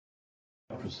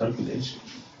of a circle is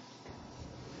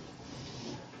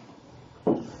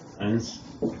hence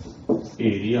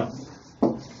area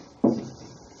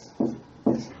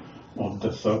of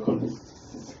the circle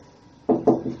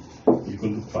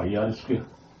equal to pi r square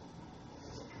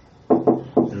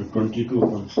and 22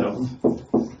 upon 7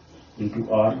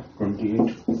 into r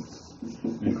 28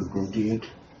 into 28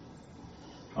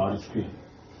 r square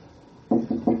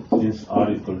since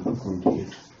r equal to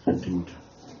 28 centimeter.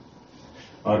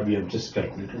 R we have just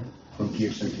calculated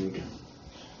 28 centimeter.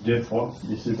 Therefore,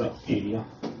 this is the area.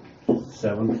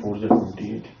 7 4 is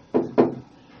 28.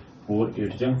 4 8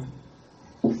 is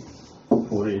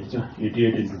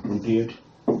 88 into 28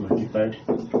 multiplied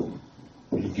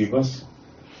will give us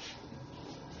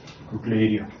total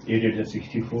area. 8 8 is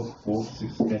 64. 4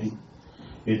 6 carry.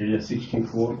 8 8 is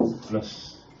 64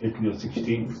 plus 8 is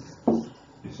 16.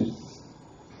 This is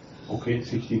okay.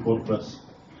 64 plus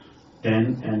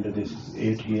 10 and this is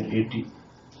 8 here 80,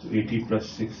 so 80 plus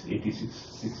 6 86,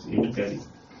 6 8 carry,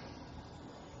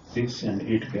 6 and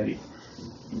 8 carry,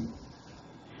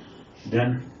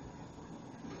 then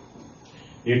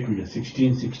 8 will be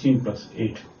 16, 16 plus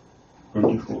 8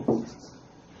 24, so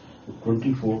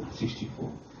 24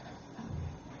 64.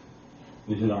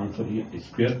 This is the answer here,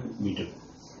 square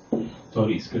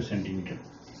centimeter.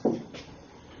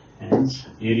 Hence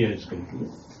area is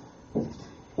calculated.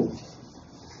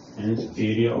 Hence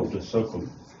area of the circle,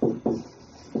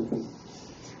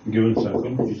 given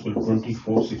circle equal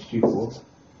 2464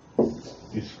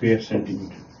 square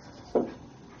centimeter.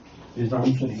 This is the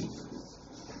answer here.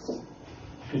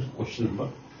 This question number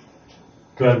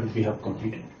 12 we have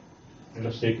completed. Let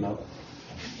us take now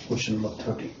question number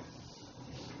 30.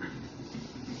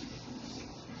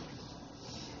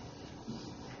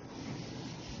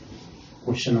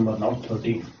 Question number now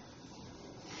 30.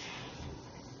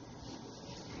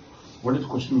 What does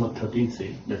question number 13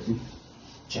 say? Let me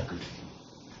check it.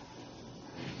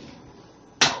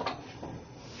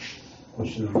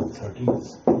 Question number 13.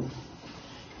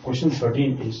 Question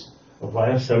 13 is a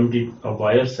wire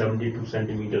 72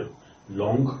 centimeter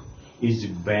long is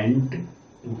bent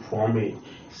to form a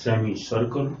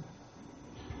semicircle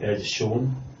as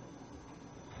shown.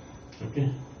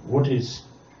 Okay. What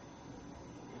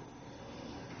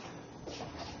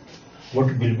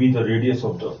will be the radius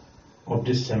of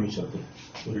this semicircle?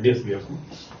 So radius we have to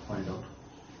find out.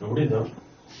 Now what is that?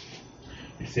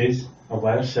 It says a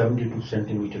wire 72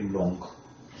 centimeter long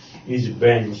is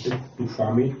bent to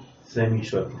form a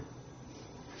semicircle.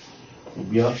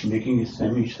 We are making a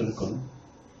semicircle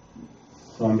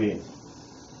from a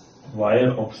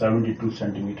wire of 72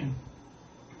 centimeter.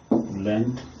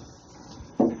 Length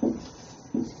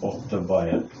of the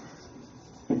wire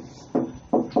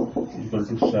equal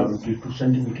to 72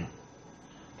 centimeter.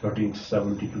 13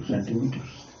 72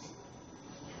 centimeters.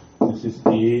 This is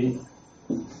A,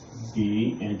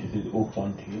 B, and this is O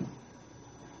point here.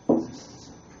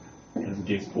 Let me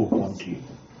take O point here.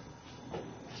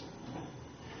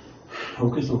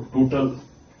 Okay, so total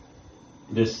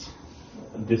this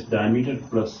diameter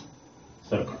plus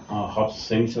circle, half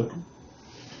semicircle.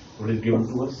 What is given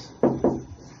to us?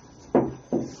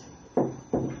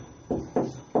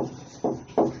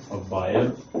 A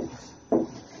wire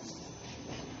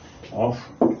of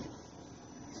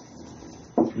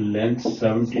length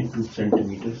 72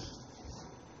 centimeters,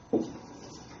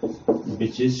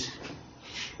 which is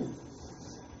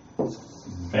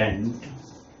bent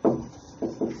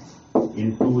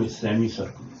into a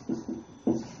semicircle.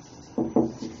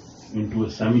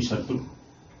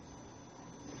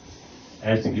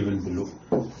 As given below.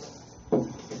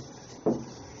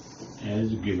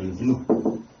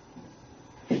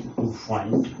 To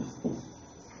find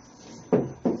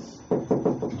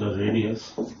the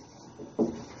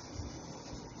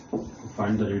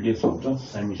radius of the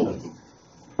semicircle.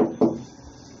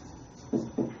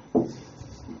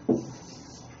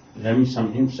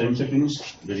 Semicircle means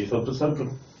radius of the circle.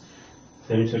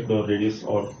 Semicircle or radius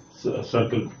or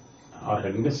circle are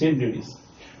having the same radius.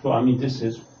 So I mean this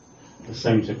is the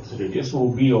semicircle's radius. So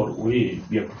B or OA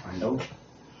we have to find out.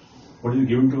 What is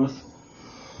given to us?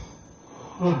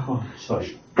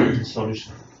 Sorry,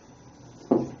 solution.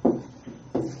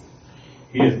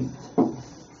 Here,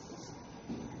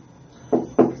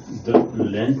 the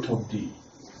length of the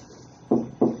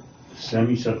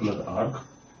semicircular arc,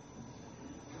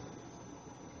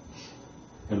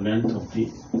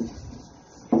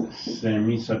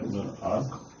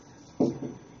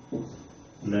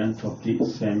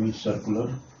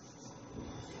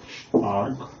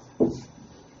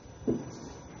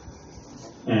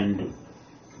 and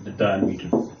the diameter.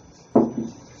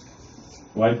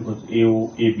 Why? Because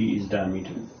AB is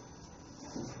diameter.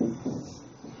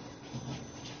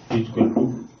 is equal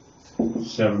to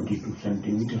 72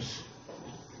 centimeters.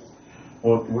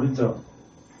 Or what is the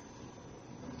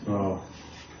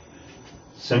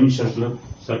semicircular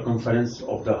circumference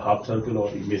of the half circle,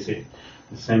 or you may say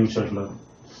the semicircular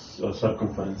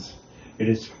circumference? It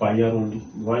is pi r only.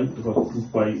 Why? Because 2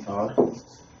 pi r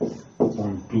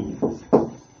upon 2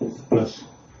 plus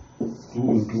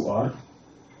 2 into r.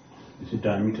 This is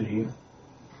diameter here.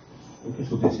 Okay,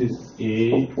 so this is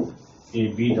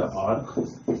AB the arc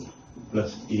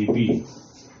plus AB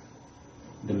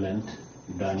the length,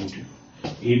 diameter.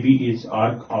 AB is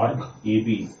arc,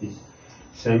 AB is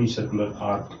semicircular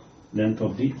arc, length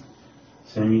of the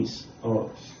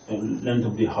length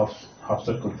of the half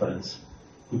circumference,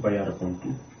 2 pi r upon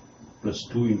 2 plus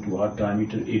 2 into r,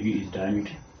 diameter. AB is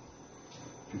diameter.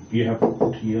 We have to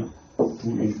put here 2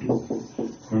 into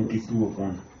 22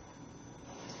 upon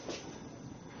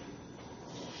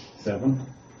 7,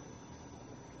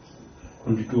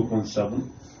 22 upon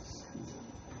 7,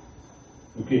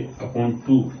 okay, upon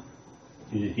 2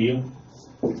 is here.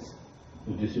 So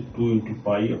this is 2 into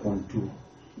pi upon 2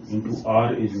 into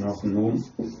r is not known,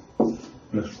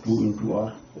 plus 2 into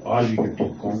r. So r we can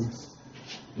take common.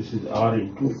 This is r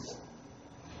into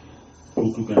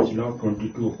 2 to cancel out,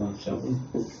 22 upon 7,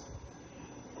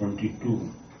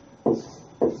 22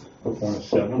 upon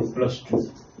 7 plus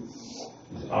 2.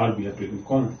 This r we have taken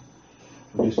common.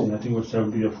 So this is nothing but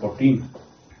 7 to the 14.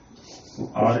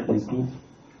 So r into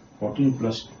 14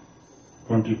 plus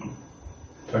 22,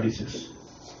 36.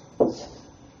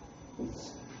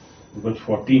 Because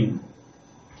 14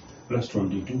 plus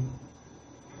 22,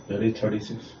 that is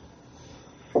 36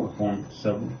 upon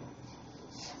 7.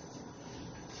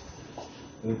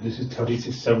 So this is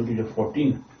 36, 7 to the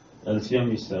 14.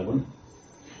 LCM is 7.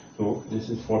 So this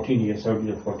is 14 here, 7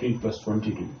 to the 14 plus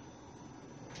 22,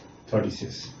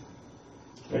 36.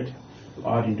 Right? So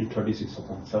r into 36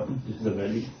 upon 7. This is the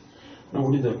value. Now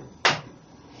what is the,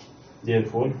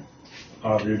 therefore,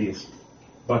 r radius?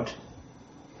 But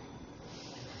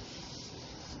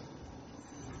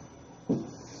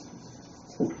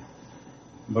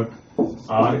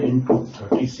r into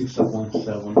 36 upon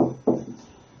 7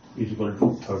 is equal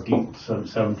to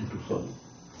 72. Sorry,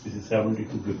 this is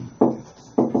 72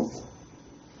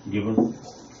 given.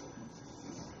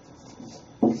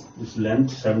 This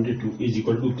length 72 is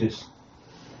equal to this,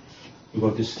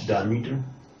 because this diameter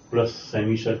plus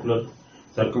semicircular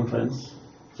circumference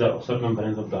of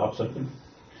the half circle.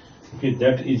 Okay,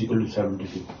 that is equal to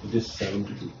 72. This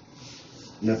 72.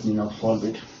 Let me now solve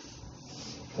it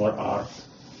for r.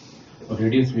 For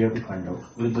radius we have to find out.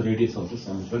 What is the radius of the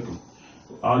semicircle?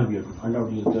 So r we have to find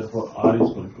out here. Therefore r is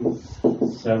equal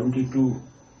to 72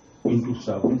 into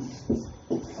 7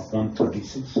 upon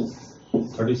 36.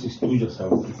 36 2 is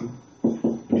 72.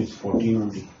 It is 14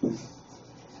 only.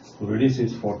 So radius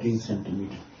is 14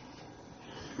 centimeter.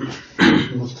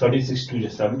 Because 36 to the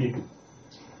 72.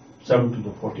 7 to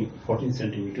the 14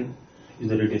 centimeter is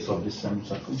the radius of this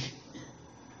semicircle.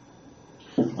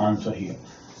 Answer here.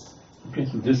 Okay,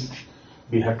 so this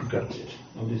we have to calculate.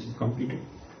 Now this is completed.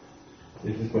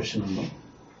 This is question number.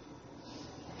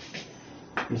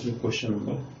 This is question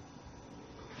number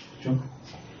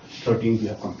 13 we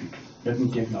have completed. Let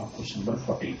me take now question number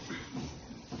 14.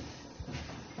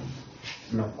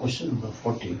 Now question number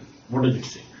 14, what does it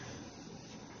say?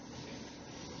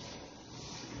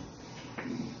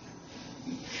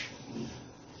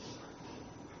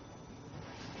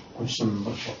 Question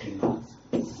number 14 now.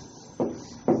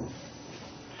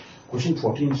 Question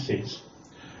 14 says,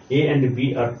 A and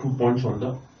B are 2 points on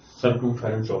the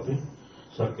circumference of a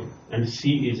circle, and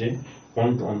C is a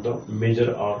point on the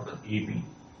major arc AB.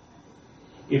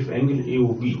 If angle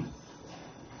AOB,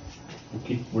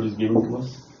 okay, what is given to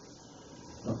us?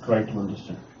 Now try to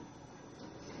understand.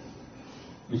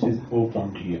 This is O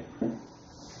point here.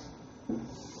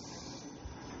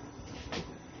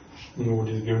 You know what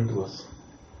is given to us?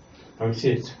 Now it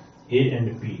says A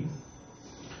and B.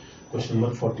 Question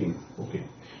number 14. Okay,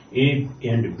 A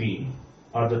and B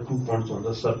are the 2 points on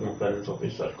the circumference of a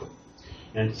circle,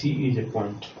 and C is a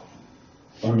point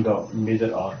on the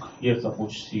major arc. Here,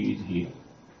 suppose C is here.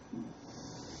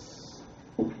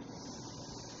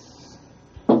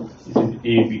 This is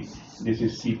AB. This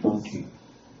is C point here,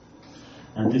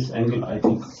 and this angle I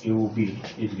think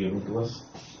AOB is given to us.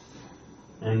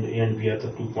 And A and B are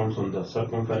the 2 points on the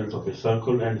circumference of a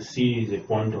circle, and C is a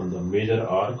point on the major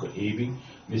arc AB.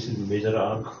 This is major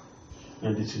arc,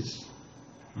 and this is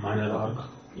minor arc.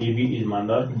 AB is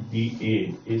minor arc,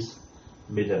 BA is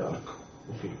major arc.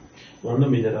 Okay, so on the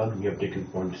major arc we have taken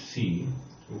point C.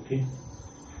 Okay,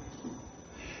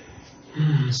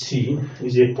 C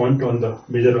is a point on the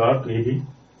major arc AB.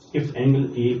 If angle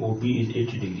AOB is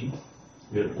 80 degree,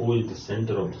 where O is the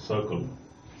center of the circle,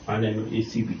 find angle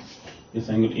ACB. This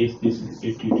angle is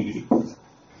 80 degree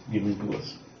given to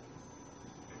us.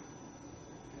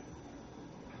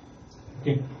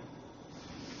 Okay.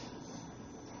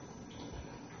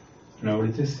 Now what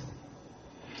is this?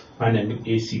 Find angle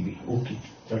ACB. Okay,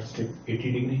 that's 80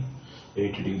 degree.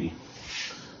 80 degree.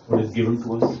 What is given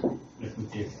to us? Let me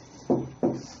take.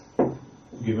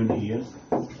 Given here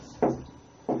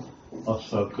a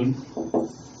circle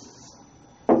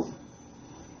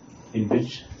in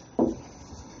which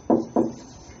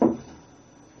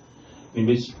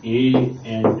A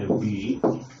and B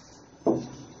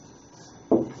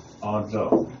are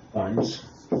the points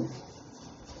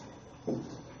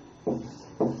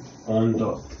on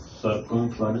the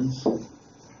circumference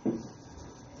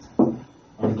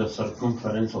of the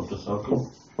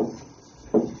circle,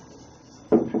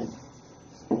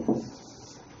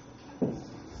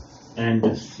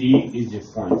 and C is a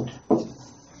point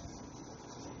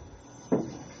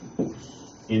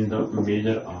in the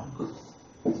major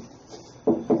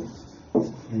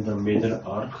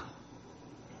arc.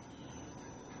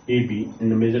 AB, in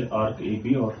the major arc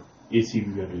AB or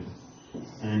ACB we are doing,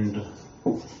 and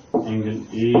angle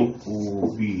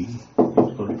AOB is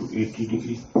equal to 80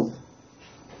 degree,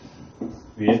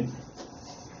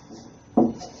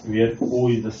 where O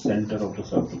is the center of the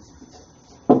circle.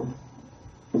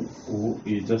 O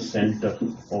is the center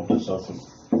of the circle.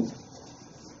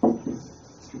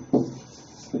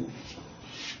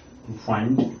 To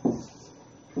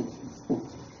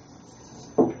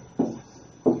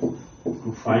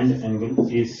find angle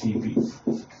ACB,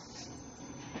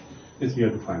 this we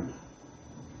have to find.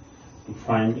 To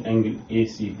find angle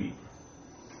ACB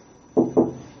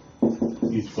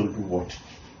is equal to what?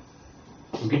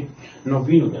 Okay. Now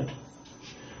we know that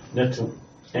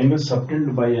angle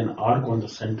subtended by an arc on the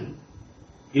center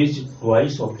is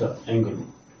twice of the angle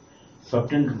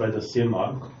subtended by the same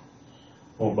arc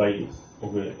or by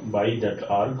that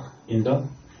arc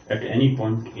at any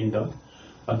point in the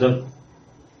other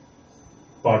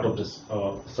part of this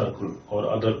circle or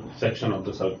other section of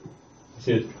the circle. This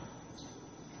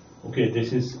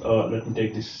is let me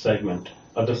take this segment.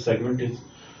 Other segment is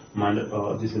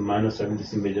this is minor segment,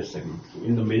 this is major segment. So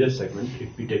in the major segment,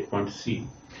 if we take point C,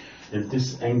 then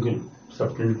this angle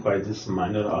subtended by this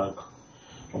minor arc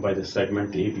or by the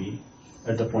segment AB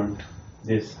at the point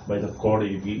this by the chord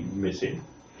AB, we may say,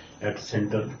 at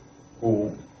center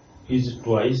O is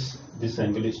twice, this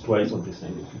angle is twice of this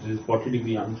angle. This is 40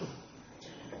 degree answer.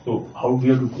 So how we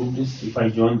have to prove this? If I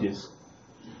join this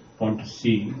point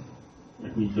C,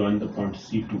 let me join the point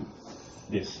C to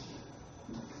this.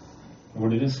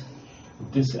 What is this?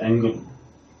 This angle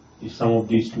is sum of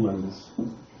these two angles.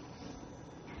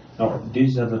 Now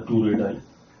these are the two radii,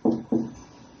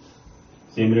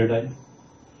 same radii.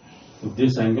 So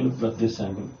this angle plus this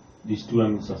angle, these two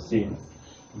angles are same.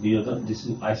 This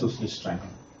is isosceles triangle.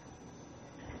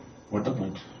 What the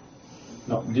point?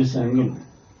 Now this angle,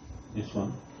 this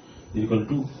one, is equal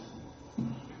to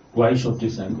twice of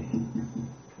this angle.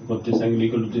 Because this angle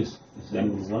equal to this. This is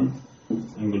angle 1,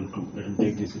 angle 2. Let me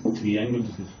take this is 3 angle,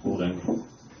 this is 4 angle.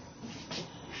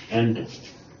 And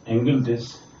angle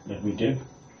this, let me take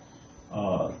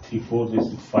 3, 4, this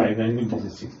is 5 angle,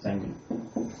 this is 6 angle.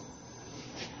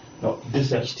 Now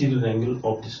this exterior angle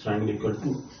of this triangle equal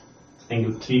to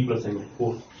angle 3 plus angle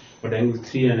 4. But angle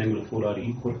 3 and angle 4 are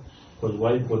equal. Because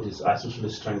why? Because this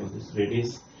isosceles triangle, this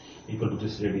radius equal to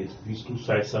this radius. These two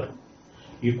sides are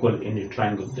equal in a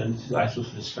triangle. Then this is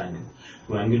isosceles triangle.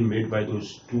 So angle made by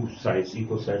those two sides,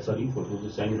 equal sides are equal. So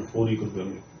this angle 4 equal to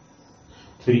angle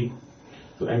 3.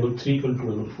 So angle 3 equal to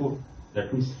angle 4.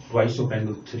 That means twice of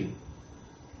angle 3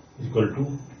 is equal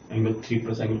to angle 3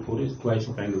 plus angle 4 is twice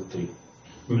of angle 3.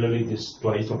 Similarly, this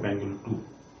twice of angle 2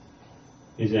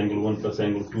 is angle 1 plus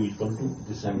angle 2 equal to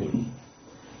this angle.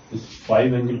 This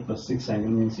 5 angle plus 6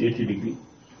 angle means 80 degree.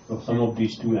 So sum of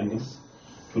these two angles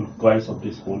to twice of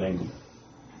this whole angle.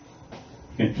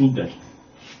 You can prove that.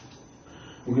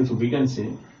 Okay, so we can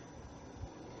say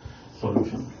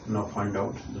solution. Now find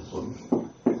out the solution.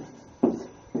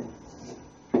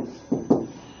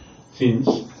 Since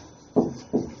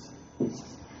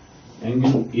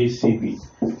angle ACB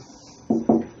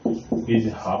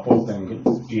is half of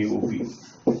angle AOB.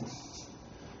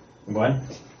 Why?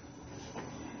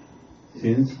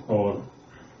 Since or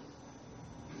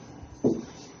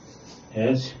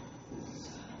as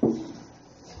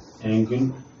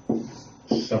angle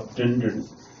subtended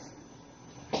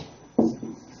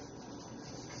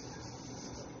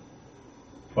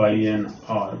by an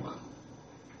arc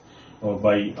or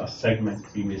by a segment,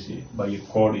 we may say by a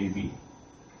chord AB,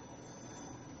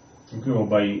 okay, or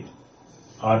by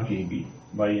arc AB,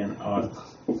 by an arc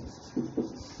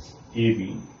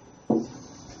AB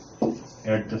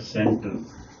at the center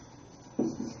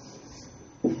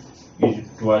is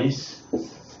twice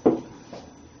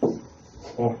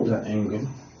of the angle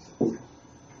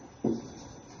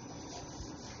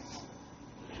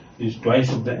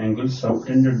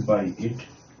subtended by it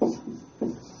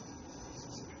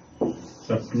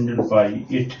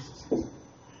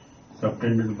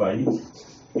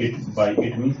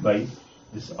means by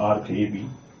this arc AB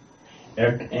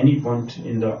at any point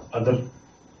in the other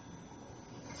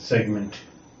segment,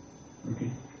 okay,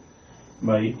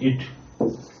 by it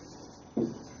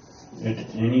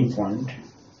at any point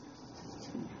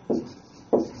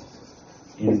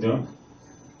in the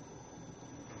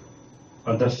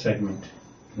other segment,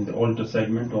 in the alter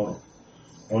segment, or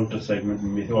alter segment,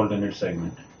 we say alternate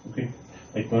segment, okay,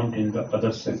 I point in the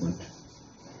other segment,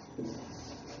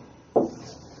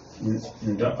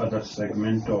 in the other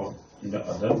segment or in the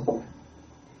other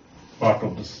part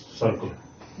of the circle,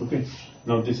 okay.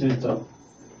 Now this is the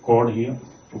chord here.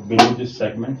 Below this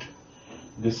segment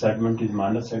is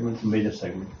minor segment, major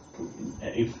segment.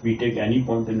 If we take any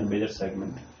point in the major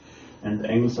segment and the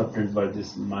angle subtended by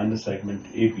this minor segment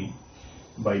AB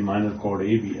by minor chord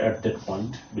AB at that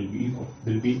point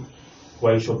will be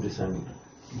twice of this angle.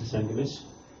 This angle is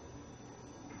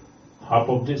half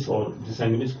of this, or this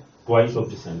angle is twice of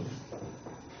this angle.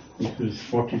 This is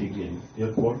 40 degree angle.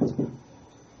 Therefore,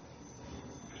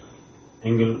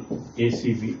 angle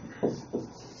ACB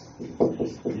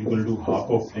equal to half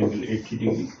of angle 80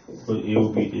 degree, because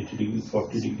AOB is 80 degree,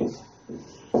 40 degree.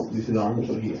 This is the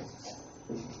answer here.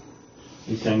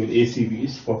 This angle ACB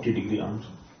is 40 degree answer,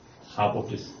 half of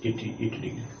this 80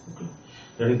 degree. Okay.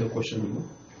 That is the question number.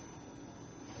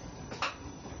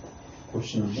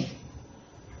 Which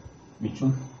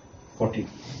one? 40.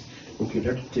 Okay,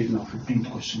 let's take now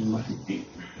 15th question, number 15.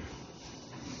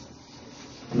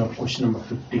 Now question number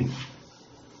 15.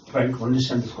 Try to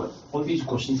understand this question. All these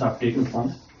questions are taken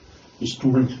from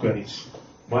students' queries.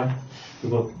 Why?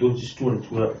 Because those students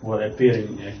who are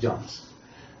appearing in exams,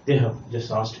 they have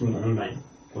just asked me online.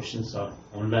 Questions are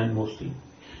online mostly,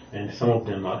 and some of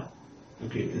them are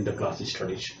okay in the class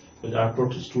studies. But I have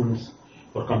taught students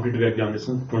for competitive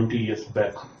examinations 20 years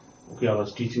back. Okay, I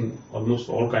was teaching almost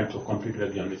all kinds of competitive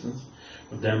examinations.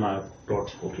 But them I have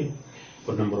taught, okay,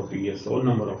 for number of years,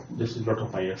 this is a lot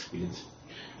of my experience.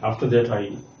 After that,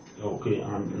 I'm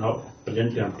now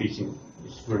presently I'm teaching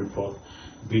students for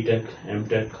BTech,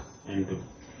 MTech, and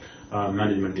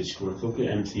management students. Okay,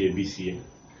 MCA, BCA,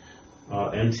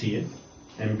 MCA,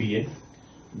 MBA,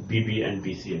 BBA, and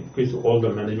BCA. Okay, so all the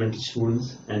management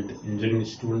students and engineering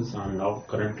students are now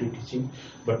currently teaching.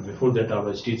 But before that, I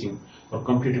was teaching for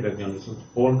competitive examinations,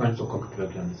 all kinds of competitive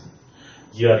examinations: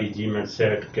 GRE, GMAT,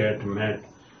 SAT, CAT, MAT,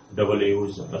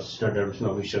 AAOs, assistant admission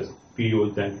officers,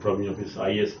 POs, bank provision office,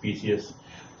 IS, PCS.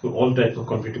 So all types of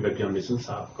competitive examinations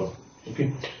are covered.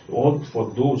 Okay, all for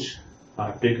those I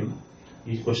have taken.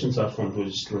 These questions are from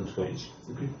those students' queries.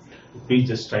 Okay, so please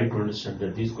just try to understand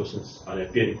that these questions are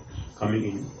coming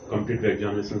in competitive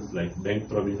examinations like bank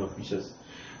provision officers,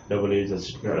 AAs,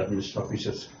 assistant administrative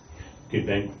officers. Okay,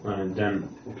 bank, and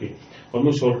then okay,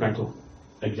 almost all kinds of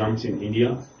exams in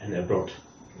India and abroad,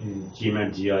 in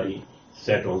GMAT, GRE,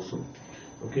 SAT also.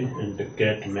 Okay, and the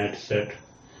CAT, MAT, SAT,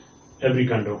 every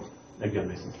kind of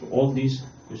examinations. So all these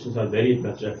questions are very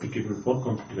much applicable for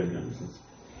competitive examinations,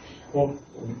 or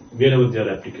wherever they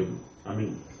are applicable. I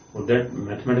mean, for that,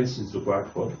 mathematics is required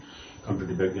for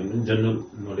competitive examination, general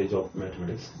knowledge of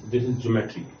mathematics. This is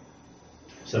geometry,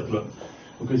 circular.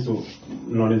 Okay, so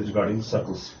knowledge regarding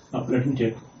circles. Now let me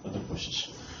take other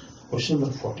questions. Question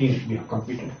number 14 we have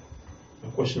completed.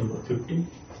 Question number 15.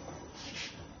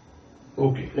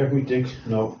 Okay, let me take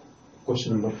now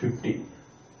question number 15.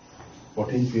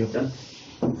 14 we have done.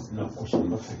 Now question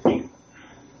number 15.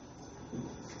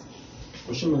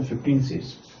 Question number 15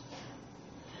 says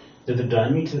that the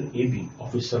diameter AB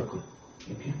of a circle,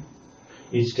 okay,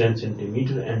 is 10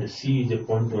 centimeter and C is a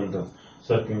point on the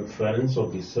circumference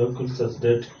of the circle such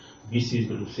that BC is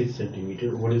equal to 6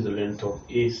 centimeter. What is the length of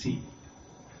AC?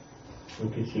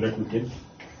 Okay, so let me take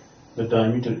the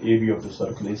diameter AB of the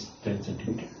circle is 10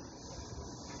 centimeter.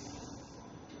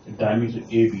 The diameter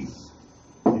AB,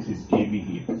 this is AB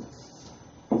here,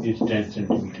 is 10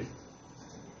 centimeter.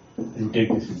 And take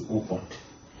this as O point.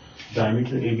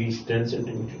 Diameter AB is 10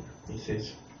 centimeter. It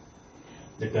says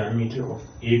the diameter of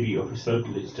AB of a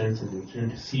circle is 10 centimeter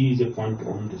and C is a point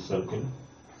on the circle,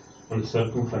 on the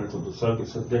circumference of the circle,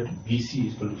 such that BC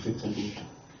is equal to 6 centimeter.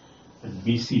 And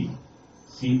BC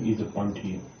C is the point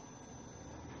here.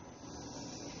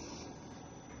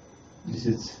 This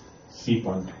is C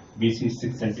point. BC is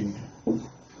 6 centimeter.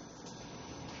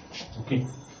 Okay.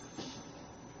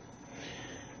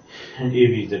 And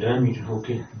AB is the diameter.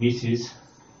 Okay. BC is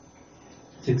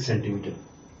 6 centimeter.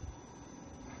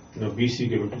 Now BC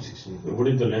given to 6 centimeter. What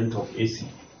is the length of AC?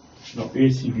 Now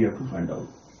AC we have to find out.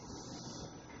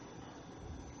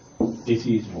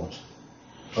 AC is what?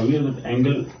 We know that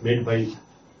angle made by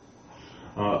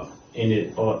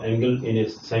angle in a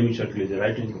semicircle is a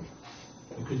right angle.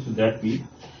 Okay, so that we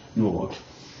know about.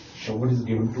 So what is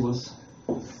given to us?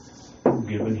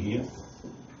 Given here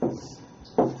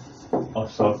a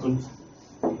circle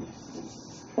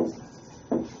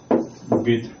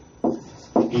with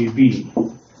AB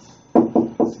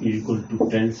equal to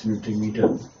 10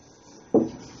 centimeter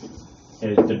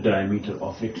as the diameter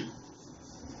of it.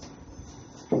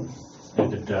 As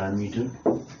the diameter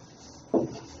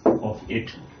of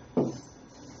it,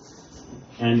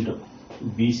 and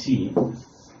BC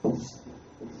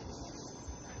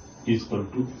is equal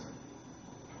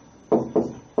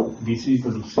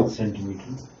to 6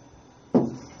 centimeter,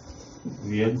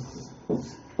 where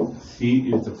C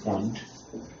is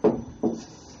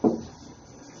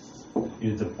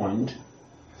the point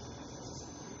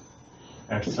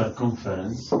at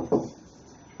circumference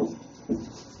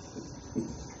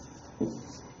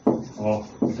of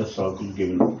the circle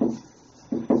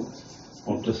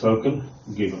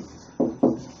given.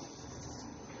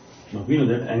 Now we know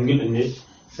that angle in a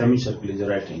semicircle is a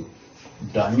right angle.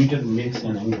 Diameter makes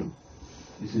an angle.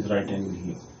 This is right angle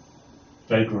here.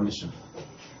 Try to understand.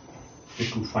 So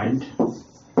to find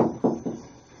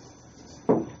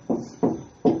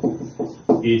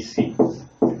AC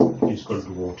is equal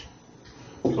to what?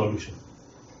 Solution.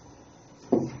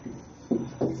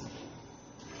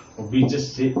 We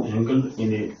just say angle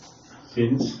in a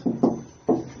semicircle.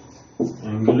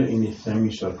 Angle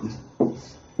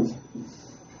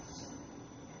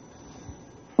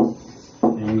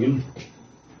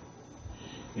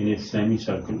in a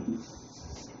semicircle.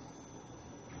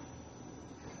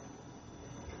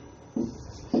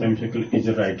 Semicircle is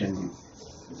a right angle.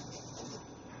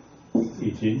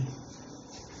 It is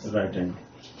a right angle.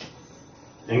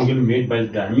 Angle made by the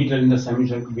diameter in the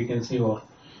semicircle we can say, or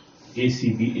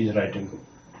ACB is right angle.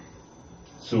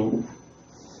 So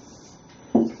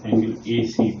angle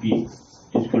ACB is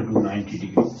equal to 90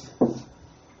 degrees.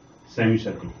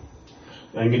 Semicircle.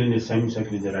 Angle in a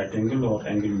semicircle is a right angle, or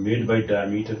angle made by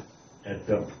diameter at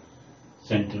the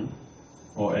center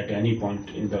or at any point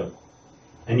in the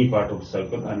any part of the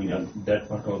circle. I mean that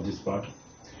part or this part.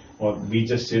 Or we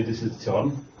just say this is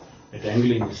theorem that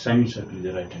angle in a semicircle is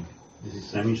a right angle. This is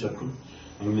semicircle.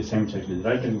 Angle in a semicircle is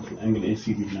right angle. Angle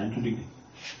ACB is 90 degrees.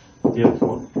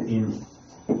 Therefore, in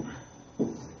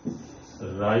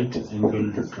right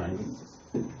angled triangle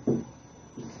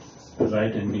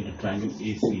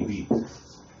ACB.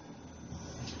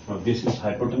 Now this is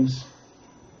hypotenuse.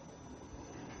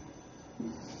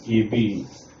 AB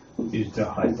is the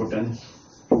hypotenuse.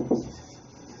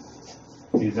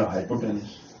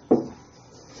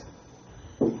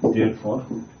 Therefore,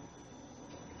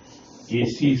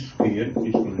 AC square is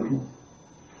equal to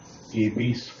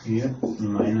AB square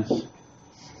minus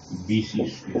BC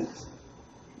square.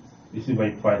 This is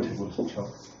by Pythagoras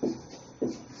theorem.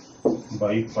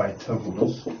 By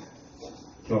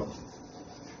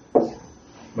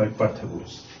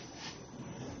Pythagoras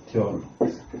theorem.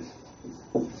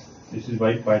 This is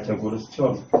by Pythagoras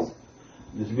theorem.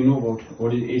 This we know about.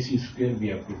 What is AC square? We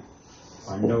have to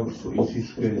find out. So AC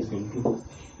square is equal to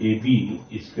AB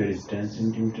square is 10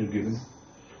 centimeter given.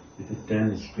 This is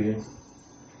 10 square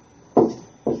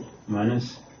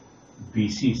minus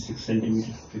BC 6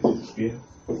 centimeter. 6 square.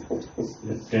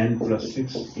 10 plus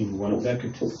 6 in one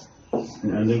bracket. In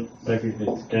another bracket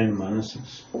is 10 minus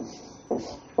 6.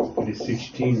 It is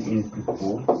 16 into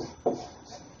 4.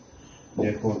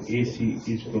 Therefore, AC is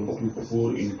equal to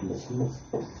 4 into 2.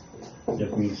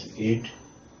 That means 8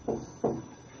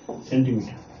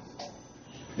 centimeter.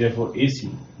 Therefore, AC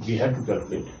we have to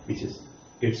calculate, which is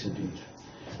 8 centimeter.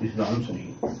 This is the answer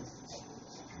here.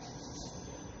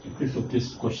 Okay, so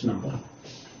this question number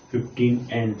 15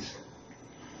 ends.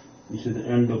 This is the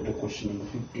end of the question number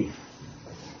 15.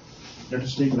 Let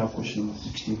us take now question number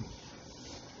 16.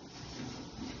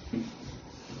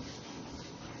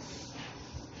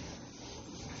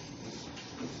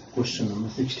 Question number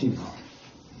 16 now.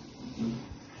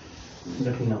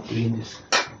 Let me now clean this.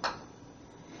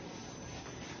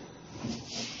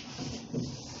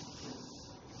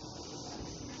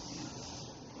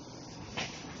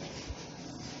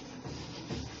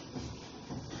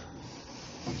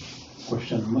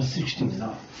 Question number 16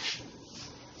 now.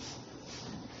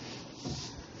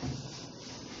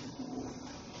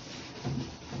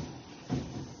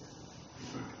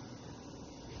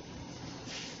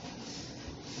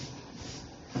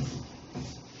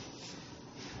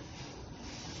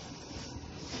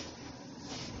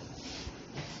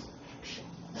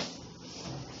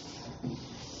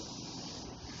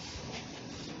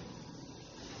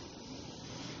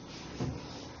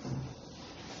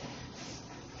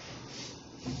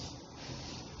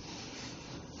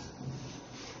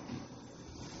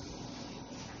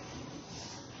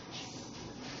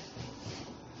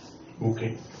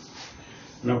 Okay,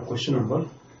 now question number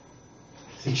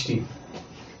 16.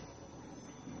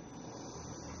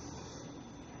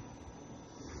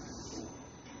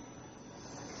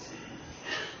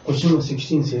 Question number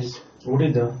 16 says, what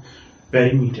is the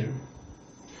perimeter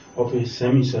of a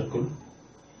semicircle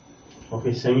of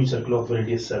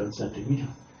radius 7 centimeter?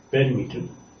 Perimeter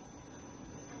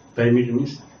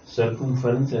means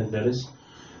circumference as well as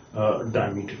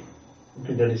diameter.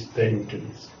 Okay, that is perimeter.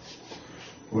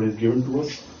 What is given to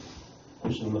us?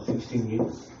 Question number 16 here.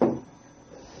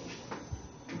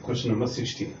 Question number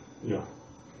 16. Yeah.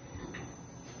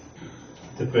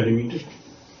 The perimeter.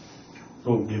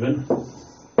 So given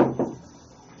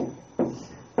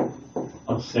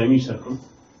a semicircle.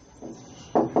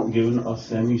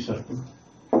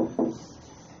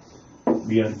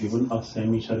 We are given a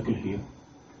semicircle here.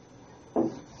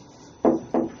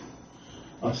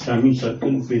 A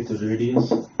semicircle with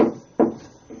radius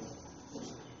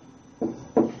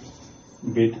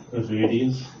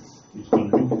is equal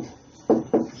to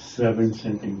 7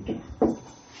 centimeter.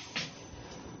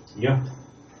 Yeah,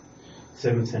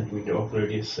 7 centimeter of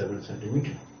radius 7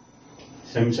 centimeter.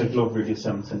 Semicircle of radius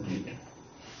 7 centimeter.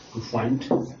 To find,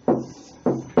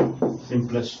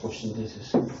 simplest question this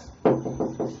is,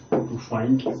 to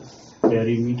find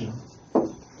perimeter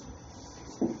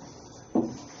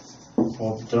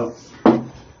of the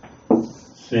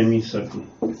semicircle.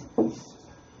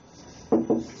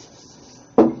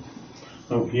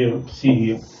 Now here, see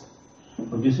here,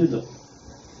 now this is a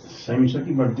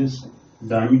semicircle, but this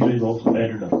diameter is also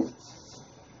added up.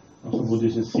 Now suppose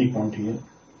this is C point here,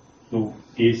 so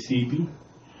ACB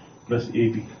plus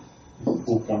AB is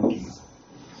O point here,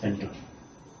 center.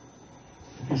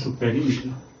 Okay, so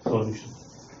perimeter solution.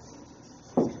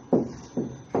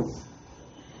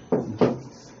 The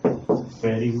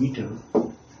perimeter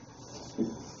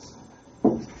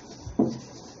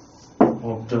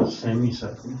of the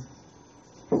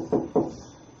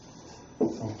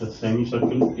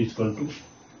semicircle is equal to,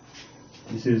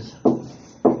 this is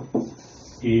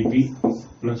AB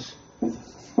plus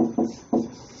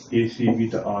ACB,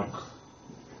 the arc.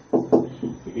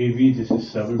 AB, this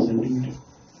is 7 centimeter.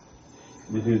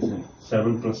 This is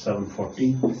 7 plus 7,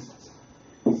 14.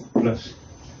 Plus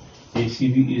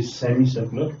ACB is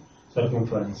semicircular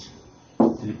circumference.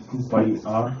 This is 2 pi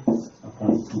r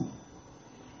upon 2.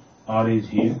 R is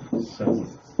here 7.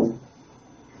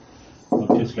 So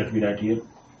just let me write here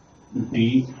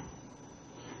D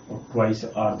or twice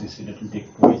r. This is, let me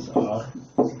take twice r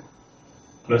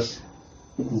plus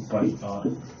 2 pi r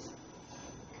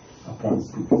upon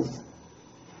 2.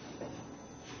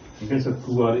 Okay, so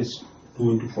 2r is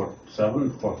 2 into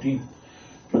 7, 14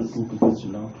 plus 2 to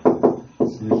cancel out.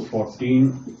 This is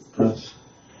 14 plus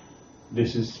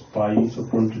this is pi, so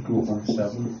 22 upon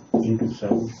 7 into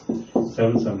 7.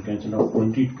 7 cancel out.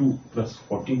 22 plus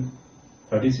 14,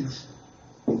 36.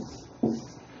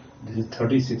 This is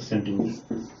 36 centimeters.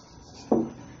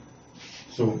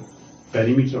 So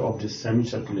perimeter of this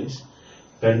semicircle is,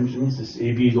 perimeter means this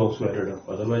AB is also added up.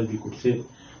 Otherwise we could say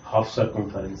half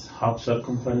circumference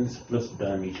plus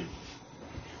diameter.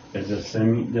 That is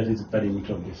the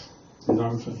perimeter of this. This is the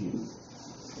answer here.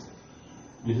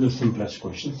 This is the simplest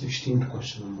question, 16th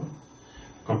question number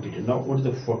completed. Now what is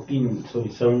the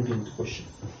 17th question?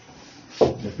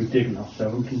 Let me take now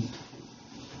 17th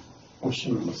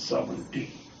question number 17.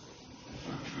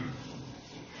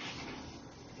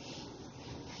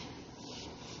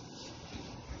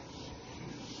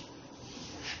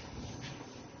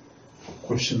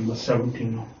 Question number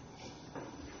 17 now.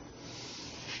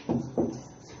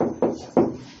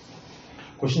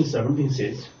 Question 17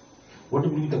 says, what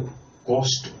will be the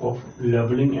cost of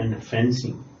leveling and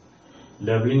fencing?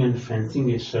 Leveling and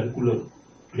fencing a circular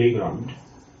playground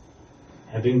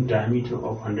having diameter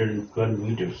of 112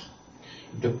 meters.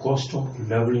 The cost of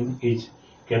leveling is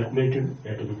calculated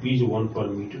at rupees 1 per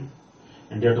meter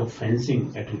and that of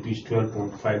fencing at rupees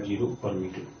 12.50 per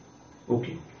meter.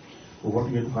 Okay. So what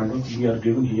we have to find out, we are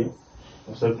given here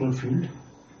a circular field,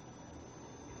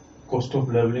 cost of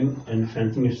leveling and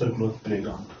fencing a circular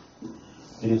playground.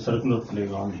 There is a circular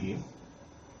playground here.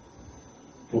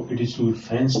 So it is to be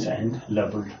fenced and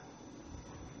labeled.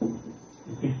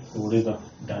 Okay, so what is the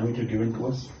diameter given to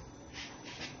us?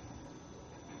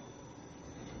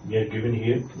 We are given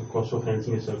here the cost of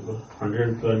fencing a circle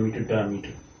 112 meter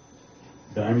diameter.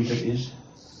 Diameter is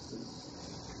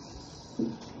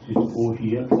O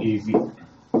here, AB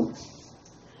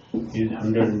is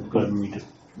 112 meter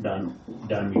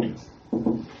diameter.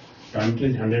 Diameter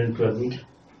is 112 meter.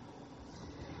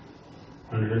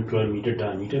 112 meter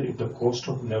diameter. If the cost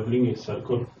of leveling a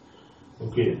circle,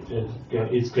 okay,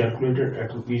 is calculated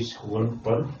at ₹1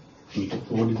 per meter.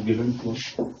 So what is given to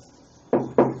us?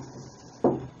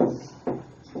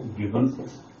 Given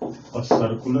a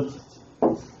circular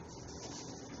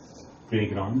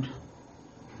playground,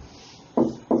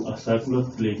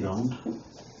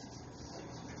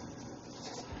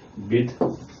 with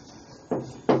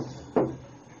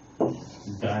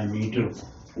diameter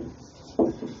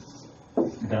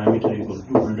equal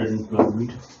to 112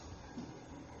 meter.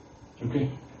 Okay,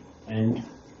 and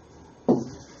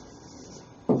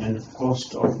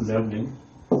cost of leveling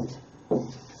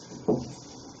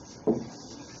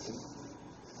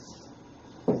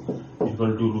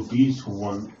equal to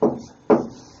 ₹1.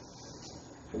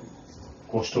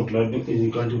 Cost of leveling is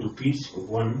equal to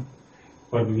 ₹1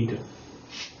 per meter.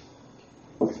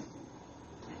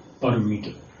 Per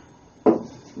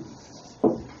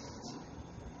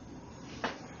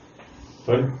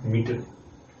meter.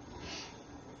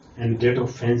 And that of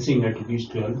fencing at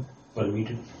 ₹12 per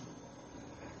meter.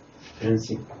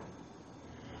 Fencing.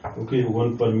 Okay,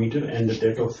 1 per meter, and the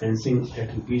that of fencing at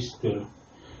 ₹12.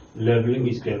 Leveling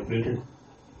is calculated.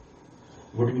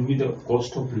 What will be the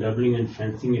cost of leveling and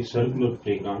fencing a circular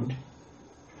playground?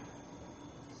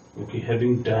 Okay,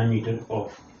 having diameter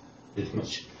of this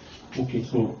much. Okay,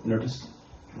 so let us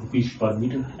rupees per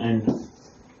meter and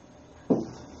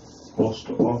cost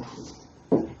of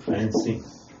fencing.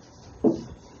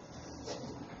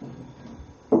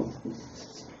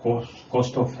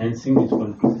 Cost of fencing is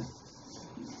equal to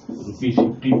rupees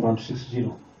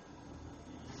 50.60.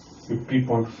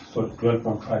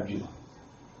 12.50.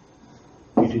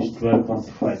 It is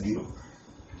 12.50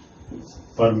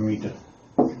 per meter.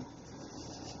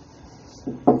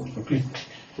 Okay,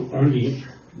 so only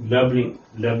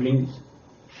leveling,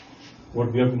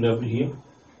 what we have to level here.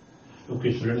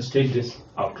 Okay, so let us take this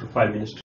after 5 minutes.